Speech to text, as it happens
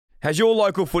Has your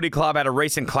local footy club had a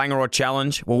recent clanger or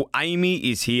challenge? Well,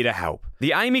 Amy is here to help.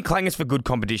 The Amy Clangers for Good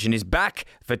competition is back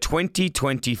for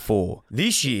 2024.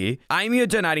 This year, Amy are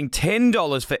donating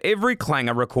 $10 for every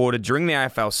clanger recorded during the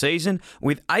AFL season,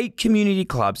 with 8 community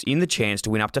clubs in the chance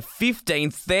to win up to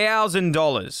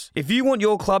 $15,000. If you want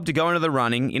your club to go into the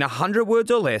running in 100 words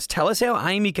or less, tell us how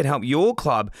Amy can help your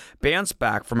club bounce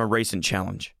back from a recent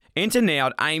challenge. Enter now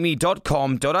at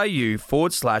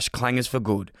amy.com.au/clangers for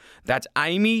good. That's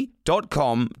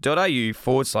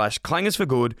amy.com.au/clangers for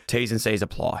good. T's and C's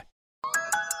apply.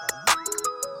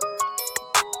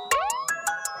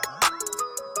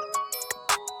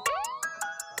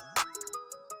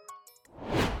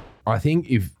 I think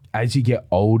as you get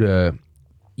older,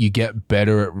 you get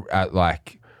better at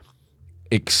like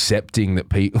accepting that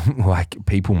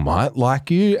people might like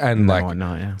you and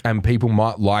and people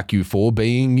might like you for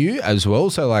being you as well.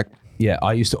 So like, yeah,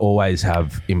 I used to always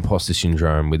have imposter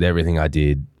syndrome with everything I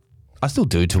did. I still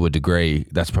do to a degree.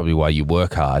 That's probably why you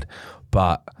work hard.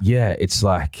 But yeah, it's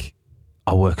like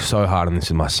I work so hard on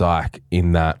this in my psych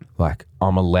in that like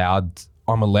I'm allowed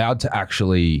to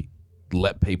actually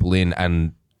let people in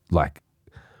and like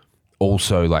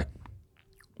also like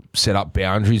set up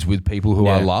boundaries with people who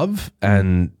I love.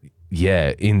 And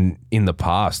yeah, in the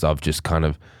past, I've just kind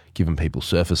of given people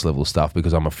surface level stuff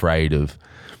because I'm afraid of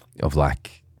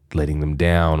like letting them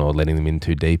down or letting them in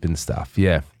too deep and stuff.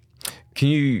 Yeah.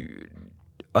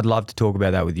 I'd love to talk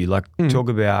about that with you. Like talk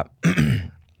about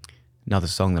another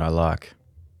song that I like,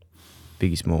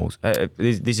 Biggie Smalls.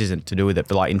 This isn't to do with it,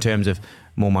 but like in terms of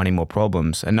more money, more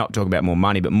problems, and not talking about more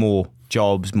money, but more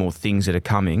jobs, more things that are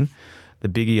coming. The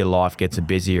bigger your life gets, the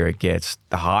busier it gets,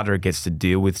 the harder it gets to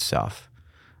deal with stuff.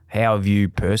 How have you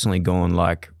personally gone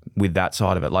like with that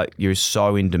side of it? Like you're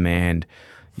so in demand,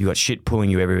 you got shit pulling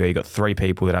you everywhere. You got 3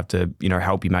 people that have to,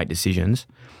 help you make decisions.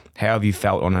 How have you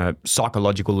felt on a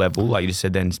psychological level? Like you just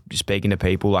said, then speaking to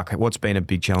people, like what's been a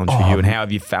big challenge for you, and how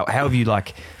have you felt? How have you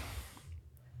like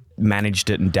managed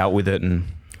it and dealt with it? And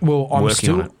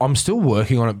I'm still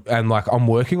working on it, and like I'm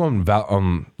working on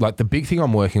like the big thing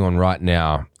I'm working on right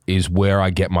now is where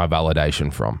I get my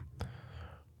validation from.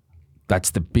 That's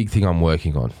the big thing I'm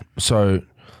working on. So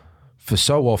for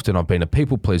so often I've been a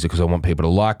people pleaser because I want people to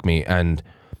like me. And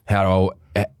how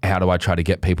do I try to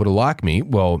get people to like me?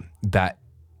 Well, that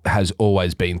has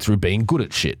always been through being good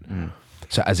at shit.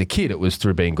 So as a kid, it was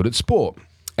through being good at sport.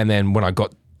 And then when I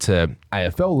got to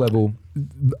AFL level,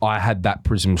 I had that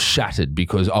prism shattered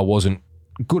because I wasn't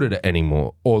good at it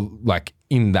anymore, or like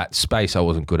in that space, I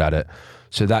wasn't good at it.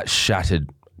 So that shattered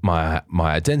my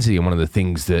identity and one of the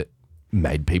things that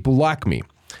made people like me.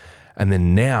 And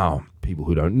then now people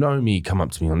who don't know me come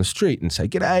up to me on the street and say,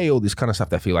 "G'day," all this kind of stuff.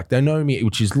 They feel like they know me,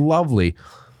 which is lovely.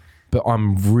 But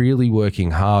I'm really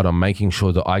working hard on making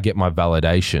sure that I get my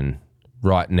validation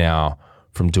right now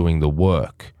from doing the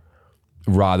work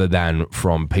rather than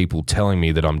from people telling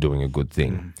me that I'm doing a good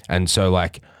thing. And so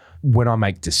like when I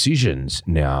make decisions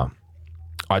now,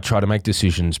 I try to make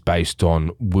decisions based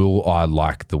on, will I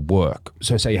like the work?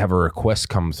 So say you have a request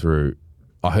come through.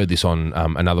 I heard this on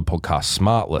another podcast,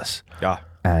 Smartless. Yeah.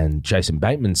 And Jason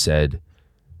Bateman said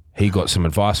he got some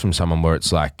advice from someone where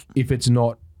it's like, if it's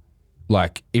not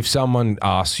like, if someone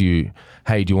asks you,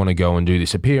 "Hey, do you want to go and do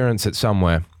this appearance at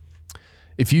somewhere?"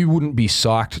 If you wouldn't be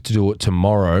psyched to do it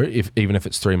tomorrow, even if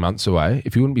it's 3 months away,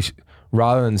 if you wouldn't be,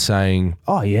 rather than saying,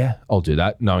 "Oh yeah, I'll do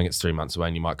that," knowing it's 3 months away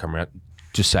and you might come around,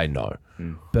 just say no.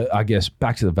 But I guess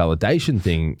back to the validation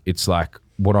thing, it's like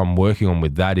what I'm working on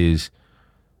with that is,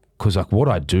 because like what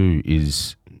I do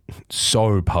is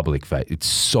so public face, it's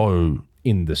so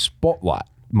in the spotlight.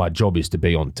 My job is to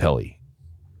be on telly.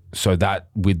 So that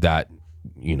with that,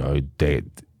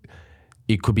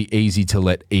 it could be easy to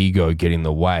let ego get in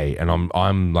the way. And I'm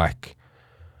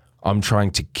trying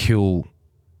to kill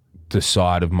the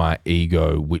side of my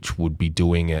ego, which would be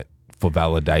doing it for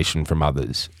validation from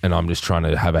others. And I'm just trying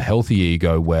to have a healthy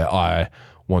ego where I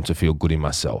want to feel good in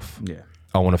myself. Yeah.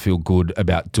 I want to feel good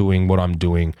about doing what I'm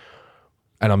doing,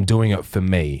 and I'm doing it for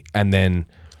me. And then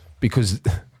because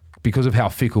of how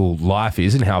fickle life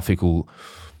is and how fickle,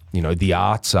 the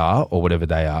arts are or whatever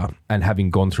they are, and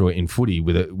having gone through it in footy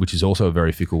with it, which is also a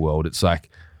very fickle world, it's like,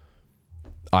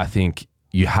 I think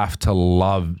you have to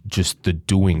love just the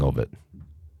doing of it,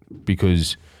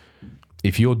 because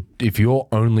if you're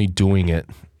only doing it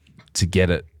to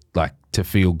get it, like to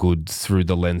feel good through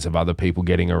the lens of other people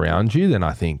getting around you, then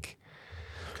I think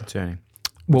concerning.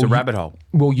 Well, it's a rabbit hole.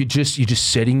 Well, you're just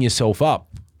setting yourself up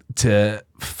to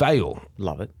fail.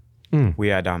 Love it. We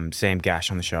had Sam Gash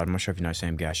on the show. I'm not sure if you know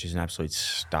Sam Gash. She's an absolute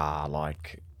star.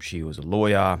 Like she was a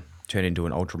lawyer, turned into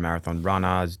an ultra marathon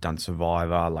runner, has done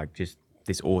Survivor. Like just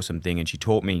this awesome thing, and she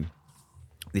taught me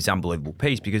this unbelievable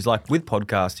piece, because like with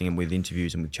podcasting and with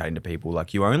interviews and with chatting to people,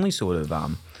 like you only sort of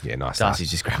nice.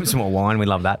 Darcy's just grabbing some more wine. We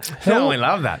love that. No, we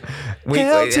love that.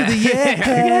 Hell to the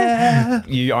yeah.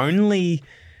 You only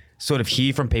sort of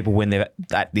hear from people when they're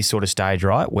at this sort of stage,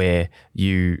 right, where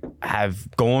you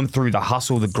have gone through the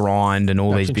hustle, the grind, and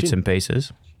all these bits and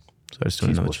pieces. So just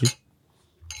doing another cheers.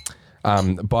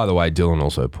 By the way, Dylan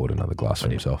also poured another glass for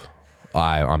himself.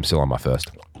 I'm still on my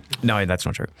first. No, that's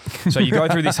not true. So you go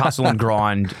through this hustle and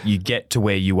grind, you get to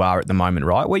where you are at the moment,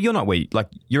 right? Where you're not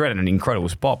you're at an incredible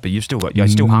spot, but you're still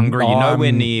hungry. You're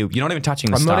nowhere near. You're not even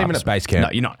touching the stars. I'm not even at base camp.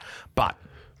 No, you're not. But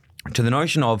to the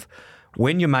notion of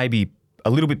when you're maybe a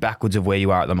little bit backwards of where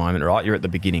you are at the moment, right? You're at the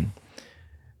beginning.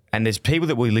 And there's people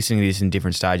that will be listening to this in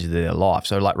different stages of their life.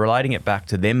 So like relating it back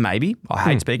to them maybe. I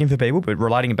hate speaking for people, but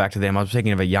relating it back to them, I was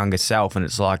thinking of a younger self, and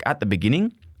it's like at the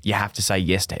beginning, you have to say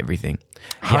yes to everything.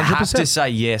 100%. You have to say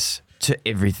yes to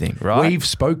everything, right? We've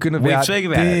spoken about it.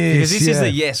 Because this is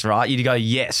the yes, right? You go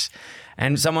yes.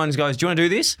 And someone goes, do you want to do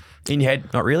this? In your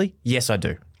head, not really? Yes, I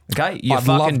do. Okay? You I'd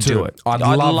fucking do it. I'd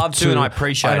love to, and I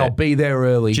appreciate it. And I'll be there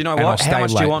early. Do you know what? How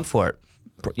much do you want for it?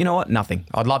 You know what? Nothing.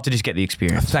 I'd love to just get the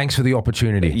experience. Thanks for the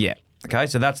opportunity. Yeah. Okay,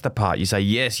 so that's the part. You say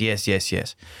yes, yes, yes,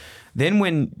 yes. Then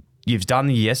when you've done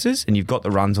the yeses and you've got the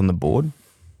runs on the board,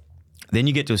 then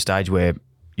you get to a stage where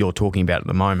you're talking about at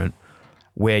the moment,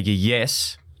 where your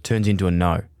yes turns into a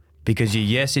no, because your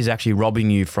yes is actually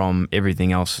robbing you from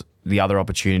everything else, the other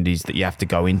opportunities that you have to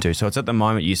go into. So it's at the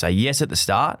moment you say yes at the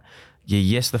start, you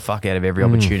yes the fuck out of every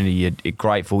opportunity, you're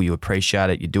grateful, you appreciate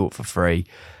it, you do it for free,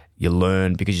 you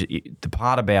learn, because the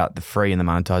part about the free and the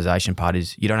monetization part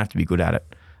is you don't have to be good at it.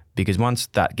 Because once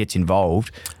that gets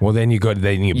involved, well, then you better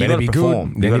be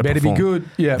perform. good. Then you better be good.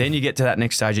 Yeah. Then you get to that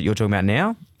next stage that you're talking about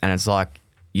now, and it's like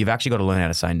you've actually got to learn how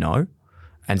to say no.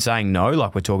 And saying no,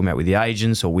 like we're talking about with the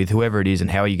agents or with whoever it is, and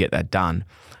how you get that done,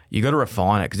 you got to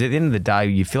refine it. Because at the end of the day,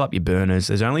 you fill up your burners.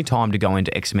 There's only time to go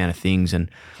into X amount of things, and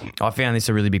I found this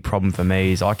a really big problem for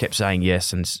me. Is I kept saying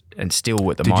yes, and still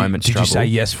at the moment struggle. Did you say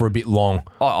yes for a bit long?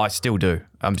 I still do.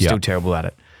 I'm still terrible at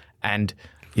it, and.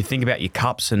 You think about your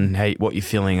cups and what you're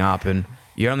filling up, and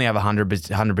you only have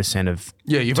 100% of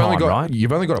you've time, only got right?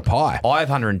 You've only got a pie. I have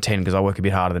 110 because I work a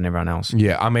bit harder than everyone else.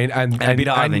 Yeah, I mean, and a bit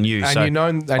harder than you. And so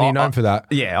you're known for that.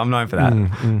 Yeah, I'm known for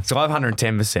that. So I have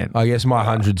 110%. I guess my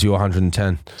 100's your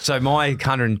 110. So my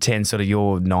 110 sort of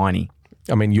your 90.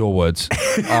 I mean, your words.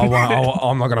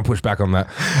 I'm not going to push back on that.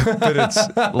 But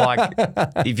it's like,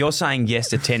 if you're saying yes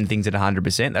to 10 things at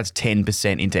 100%, that's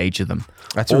 10% into each of them.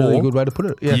 That's a really good way to put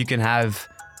it. Yeah. You can have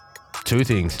two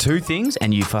things,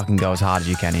 and you fucking go as hard as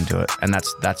you can into it. And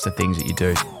that's the things that you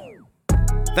do.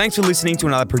 Thanks for listening to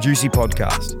another Producy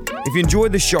podcast. If you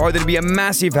enjoyed the show, that'd be a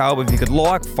massive help if you could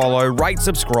like, follow, rate,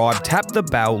 subscribe, tap the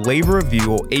bell, leave a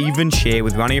review, or even share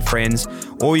with one of your friends,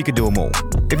 or you could do them all.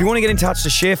 If you want to get in touch to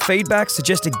share feedback,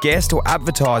 suggest a guest, or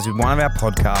advertise with one of our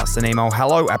podcasts, then email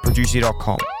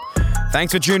hello@producy.com.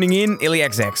 Thanks for tuning in,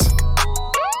 IllyXX.